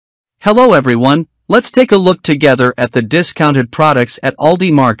Hello everyone, let's take a look together at the discounted products at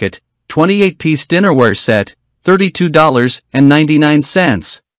Aldi Market. 28-piece dinnerware set,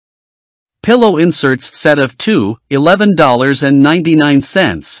 $32.99. Pillow inserts set of 2,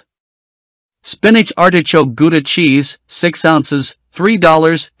 $11.99. Spinach artichoke Gouda cheese, 6 ounces,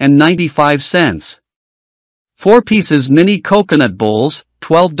 $3.95. 4 pieces mini coconut bowls,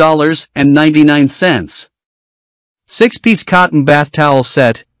 $12.99. 6-piece cotton bath towel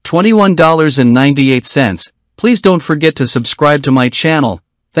set, $21.98. Please don't forget to subscribe to my channel.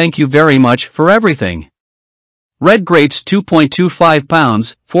 Thank you very much for everything. Red grapes 2.25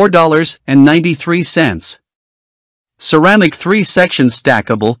 pounds, $4.93. Ceramic 3-section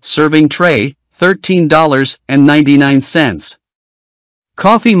stackable serving tray, $13.99.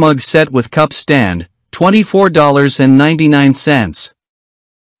 Coffee mug set with cup stand, $24.99.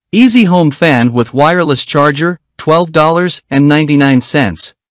 Easy home fan with wireless charger,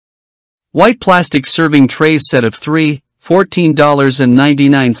 $12.99. White plastic serving trays set of 3,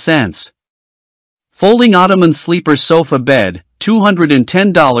 $14.99. Folding ottoman sleeper sofa bed,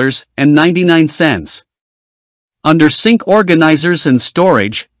 $210.99. Under sink organizers and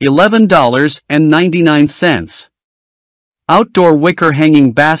storage, $11.99. Outdoor wicker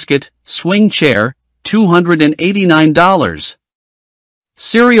hanging basket, swing chair, $289.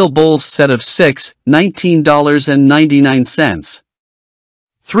 Cereal bowls set of 6, $19.99.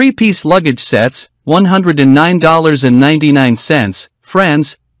 3-piece luggage sets, $109.99.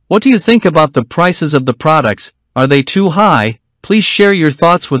 Friends, what do you think about the prices of the products? Are they too high? Please share your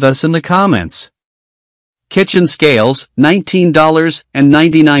thoughts with us in the comments. Kitchen scales,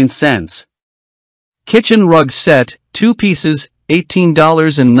 $19.99. Kitchen rug set, 2 pieces,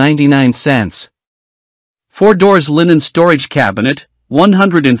 $18.99. 4 doors linen storage cabinet,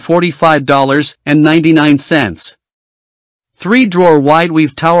 $145.99. 3-drawer wide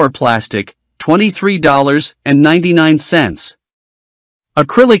weave tower plastic, $23.99.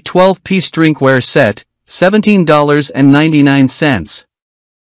 Acrylic 12-piece drinkware set, $17.99.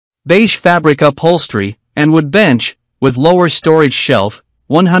 Beige fabric upholstery and wood bench with lower storage shelf,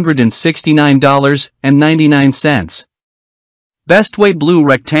 $169.99. Best Way blue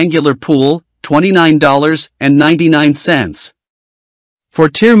rectangular pool, $29.99. For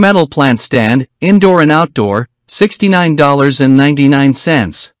tier metal plant stand, indoor and outdoor,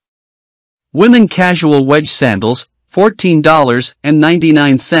 $69.99. Women casual wedge sandals,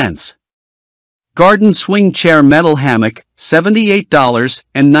 $14.99. Garden swing chair metal hammock,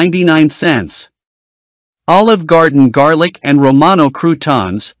 $78.99. Olive Garden garlic and Romano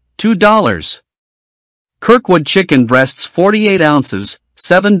croutons, $2. Kirkwood chicken breasts 48 ounces,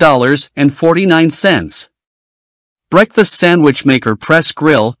 $7.49. Breakfast sandwich maker press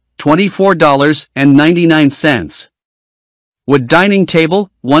grill, $24.99. Wood dining table,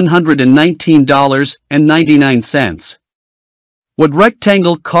 $119.99. Wood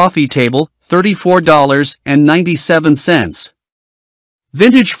rectangle coffee table, $34.97.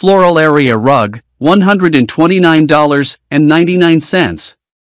 Vintage floral area rug, $129.99.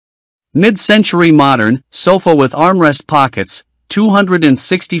 Mid-century modern sofa with armrest pockets,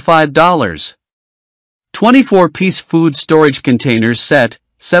 $265. 24-piece food storage containers set,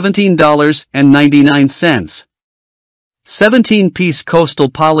 $17.99. 17-piece coastal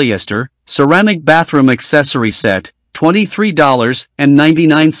polyester ceramic bathroom accessory set,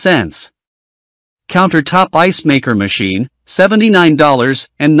 $23.99. Countertop ice maker machine,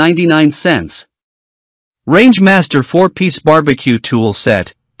 $79.99. Rangemaster 4-piece barbecue tool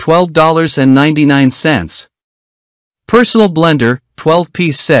set, $12.99. Personal blender,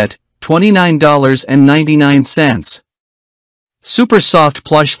 12-piece set, $29.99. Super soft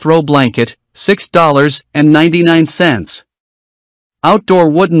plush throw blanket, $6.99. Outdoor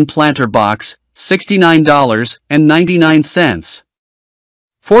wooden planter box, $69.99.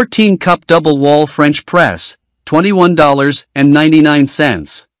 14-cup double wall French press,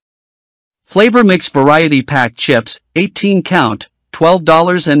 $21.99. Flavor Mix variety pack chips, 18 count,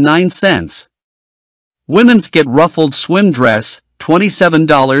 $12.09. Women's Get ruffled swim dress,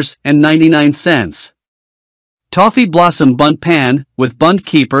 $27.99. Toffee Blossom Bundt pan with Bundt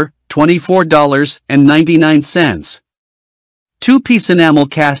keeper, $24.99. 2-piece enamel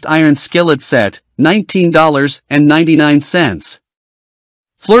cast iron skillet set, $19.99.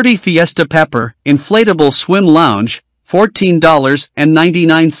 Flirty Fiesta pepper inflatable swim lounge,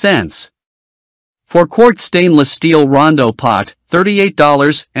 $14.99. 4-quart stainless steel rondo pot,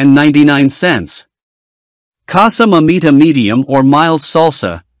 $38.99. Casa Mamita medium or mild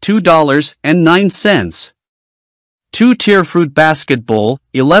salsa, $2.09. 2-tier fruit basket bowl,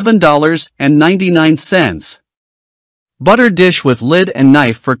 $11.99. Butter dish with lid and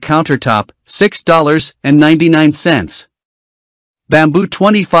knife for countertop, $6.99. Bamboo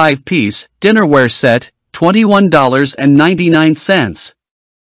 25-piece, dinnerware set, $21.99.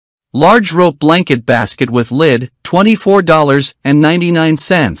 Large rope blanket basket with lid,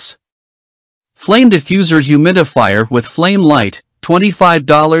 $24.99. Flame diffuser humidifier with flame light,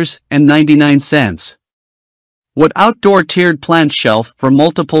 $25.99. Wood outdoor tiered plant shelf for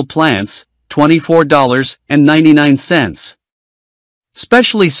multiple plants, $24.99.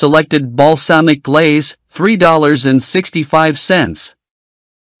 Specially selected balsamic glaze, $3.65.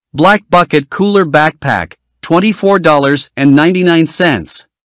 Black bucket cooler backpack, $24.99.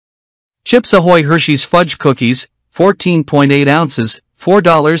 Chips Ahoy Hershey's Fudge Cookies, 14.8 ounces,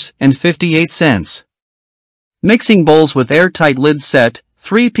 $4.58. Mixing bowls with airtight lid set,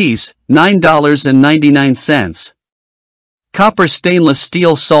 3-piece, $9.99. Copper stainless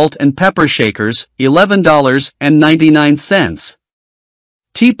steel salt and pepper shakers, $11.99.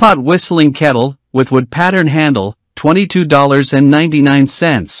 Teapot whistling kettle, with wood pattern handle,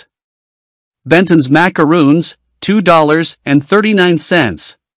 $22.99. Benton's macaroons,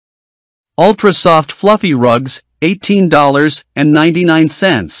 $2.39. Ultra soft fluffy rugs,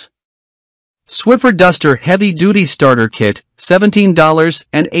 $18.99. Swiffer Duster Heavy Duty Starter Kit,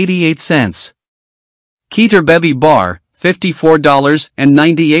 $17.88. Keter Bevy Bar,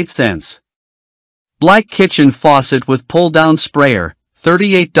 $54.98. Black Kitchen Faucet with Pull-Down Sprayer,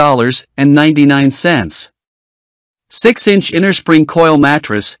 $38.99. 6-inch Innerspring Coil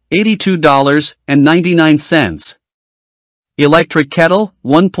Mattress, $82.99. Electric Kettle,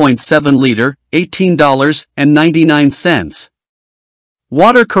 1.7 liter, $18.99.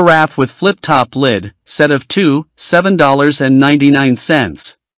 Water Carafe with Flip-Top Lid, set of 2,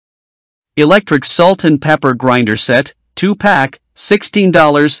 $7.99. Electric Salt and Pepper Grinder Set, 2-pack,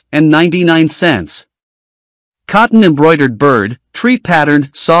 $16.99. Cotton Embroidered Bird, Tree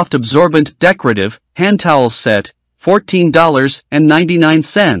Patterned Soft Absorbent Decorative, Hand Towels Set,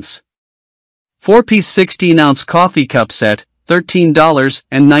 $14.99. 4-piece 16-ounce coffee cup set,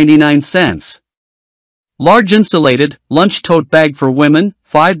 $13.99. Large insulated lunch tote bag for women,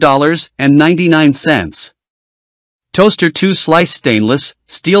 $5.99. Toaster 2-slice stainless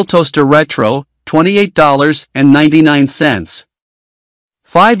steel toaster retro, $28.99.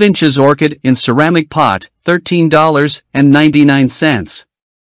 5 inches orchid in ceramic pot, $13.99.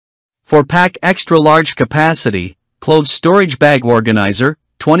 4-pack extra large capacity clothes storage bag organizer,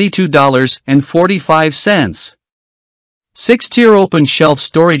 $22.45. 6-tier open shelf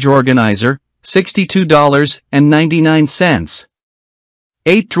storage organizer, $62.99.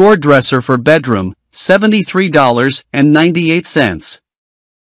 8-drawer dresser for bedroom, $73.98.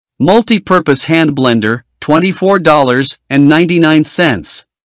 Multi-purpose hand blender, $24.99.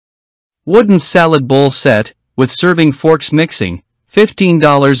 Wooden salad bowl set, with serving forks mixing,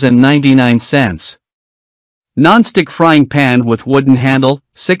 $15.99. Non-stick frying pan with wooden handle,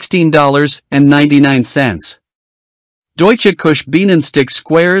 $16.99. Deutsche Kusch Bienenstick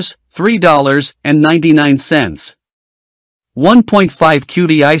squares, $3.99. 1.5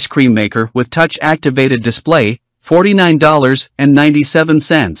 cutie ice cream maker with touch-activated display,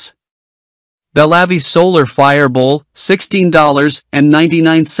 $49.97. Bellavi Solar Fire Bowl,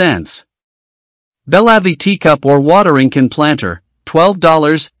 $16.99. Bellavi Teacup or Watering Can Planter,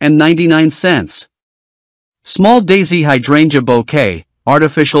 $12.99. Small Daisy Hydrangea Bouquet,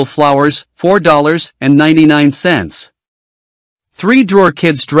 Artificial Flowers, $4.99. 3-drawer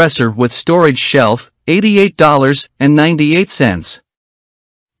kids dresser with storage shelf, $88.98.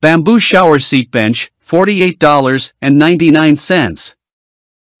 Bamboo shower seat bench, $48.99.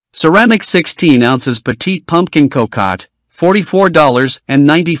 Ceramic 16 ounces petite pumpkin cocotte,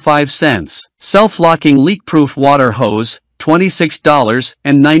 $44.95. Self-locking leak-proof water hose,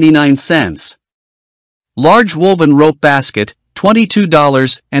 $26.99. Large woven rope basket,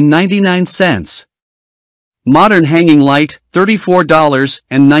 $22.99. Modern hanging light,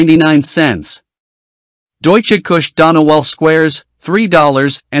 $34.99. Deutsche Kusch Donnewell squares,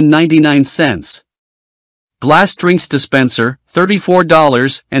 $3.99. Glass drinks dispenser,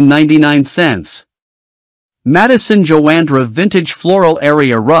 $34.99. Madison Joandra vintage floral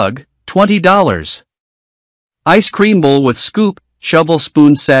area rug, $20. Ice cream bowl with scoop, shovel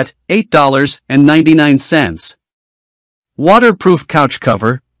spoon set, $8.99. Waterproof couch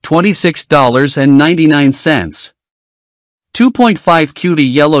cover, $26.99. 2.5 cutie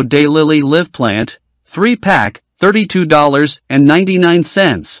yellow daylily live plant, 3-pack,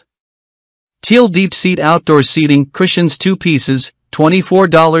 $32.99. Teal deep seat outdoor seating cushions 2 pieces,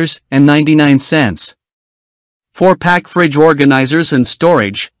 $24.99. 4-pack fridge organizers and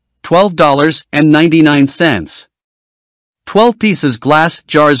storage, $12.99. 12 pieces glass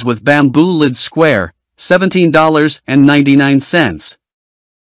jars with bamboo lids square, $17.99.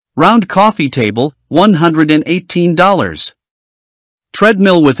 Round coffee table, $118.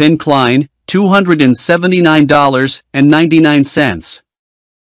 Treadmill with incline, $279.99.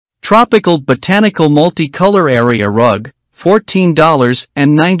 Tropical botanical multicolor area rug,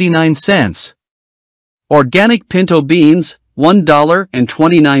 $14.99. Organic pinto beans,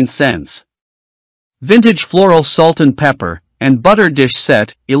 $1.29. Vintage floral salt and pepper and butter dish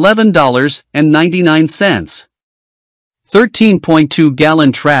set, $11.99. 13.2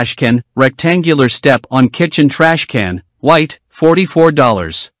 gallon trash can, rectangular step on kitchen trash can, white,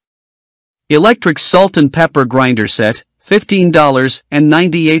 $44. Electric salt and pepper grinder set,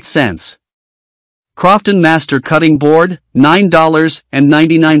 $15.98. Crofton Master Cutting Board,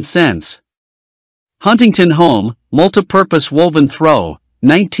 $9.99. Huntington Home, Multipurpose Woven Throw,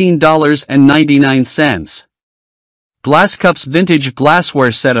 $19.99. Glass Cups Vintage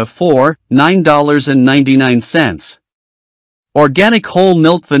Glassware Set of 4, $9.99. Organic Whole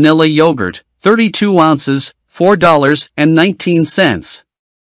Milk Vanilla Yogurt, 32 ounces, $4.19.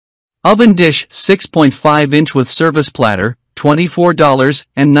 Oven Dish 6.5-inch with service platter,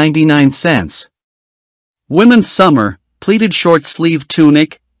 $24.99. Women's Summer, Pleated Short Sleeve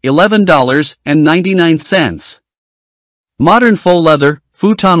Tunic, $11.99. Modern Faux Leather,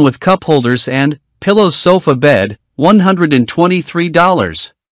 Futon with Cup Holders and Pillows Sofa Bed,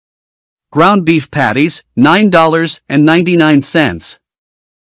 $123. Ground Beef Patties, $9.99.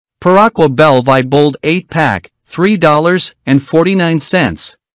 Paraqua Belvi Bold 8-pack,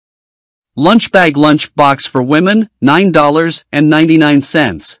 $3.49. Lunch Bag Lunch Box for Women,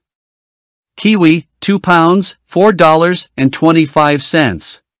 $9.99. Kiwi, 2 pounds,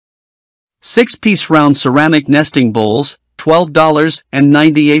 $4.25. 6-piece round ceramic nesting bowls,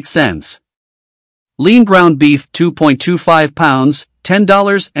 $12.98. Lean ground beef 2.25 pounds,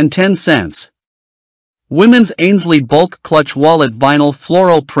 $10.10. Women's Ainsley Bulk Clutch Wallet Vinyl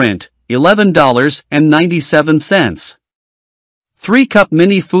Floral Print, $11.97. 3-cup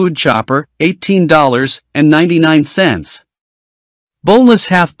mini food chopper, $18.99. Boneless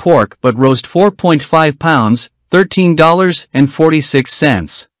half pork but roast 4.5 pounds,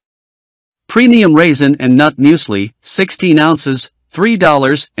 $13.46. Premium raisin and nut muesli, 16 ounces,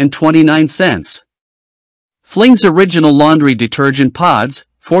 $3.29. Fling's Original Laundry Detergent Pods,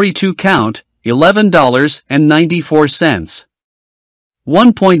 42 count, $11.94.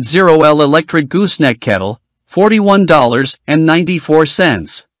 1.0L Electric Gooseneck Kettle,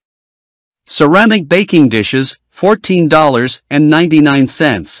 $41.94. Ceramic Baking Dishes,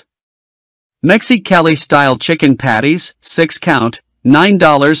 $14.99. Mexicali Style Chicken Patties, 6 count,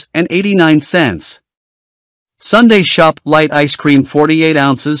 $9.89. Sunday Shop Light Ice Cream 48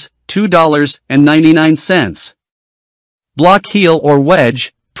 ounces, $2.99. Block Heel or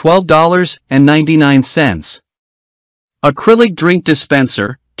Wedge, $12.99. Acrylic Drink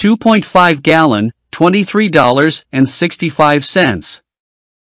Dispenser, 2.5 gallon, $23.65.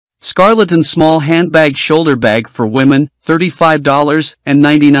 Scarleton Small Handbag Shoulder Bag for Women,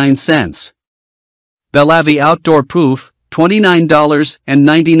 $35.99. Bellavi Outdoor Proof,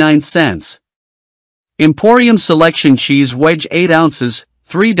 $29.99. Emporium Selection Cheese Wedge 8 ounces,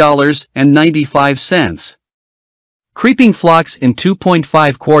 $3.95. Creeping Phlox in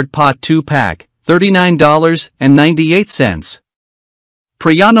 2.5 quart pot 2-pack, $39.98.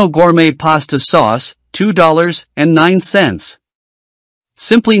 Priano Gourmet Pasta Sauce, $2.09.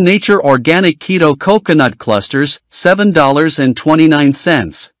 Simply Nature Organic Keto Coconut Clusters,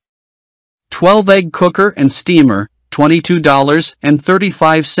 $7.29. 12-egg cooker and steamer,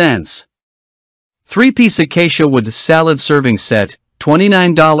 $22.35. 3-piece acacia wood salad serving set,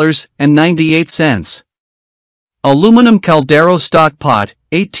 $29.98. Aluminum Caldero stock pot,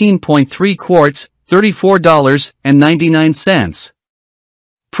 18.3 quarts, $34.99.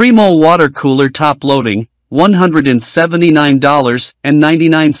 Primo water cooler top loading,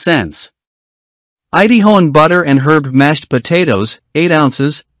 $179.99. Idahoan butter and herb mashed potatoes, 8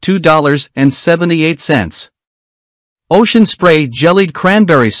 ounces, $2.78. Ocean Spray jellied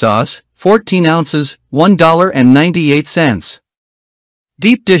cranberry sauce, 14 ounces, $1.98.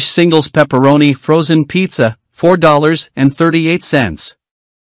 Deep dish singles pepperoni frozen pizza, $4.38.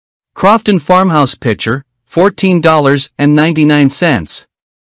 Crofton Farmhouse pitcher, $14.99.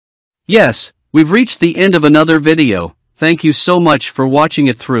 Yes, we've reached the end of another video. Thank you so much for watching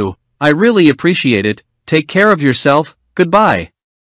it through. I really appreciate it. Take care of yourself. Goodbye.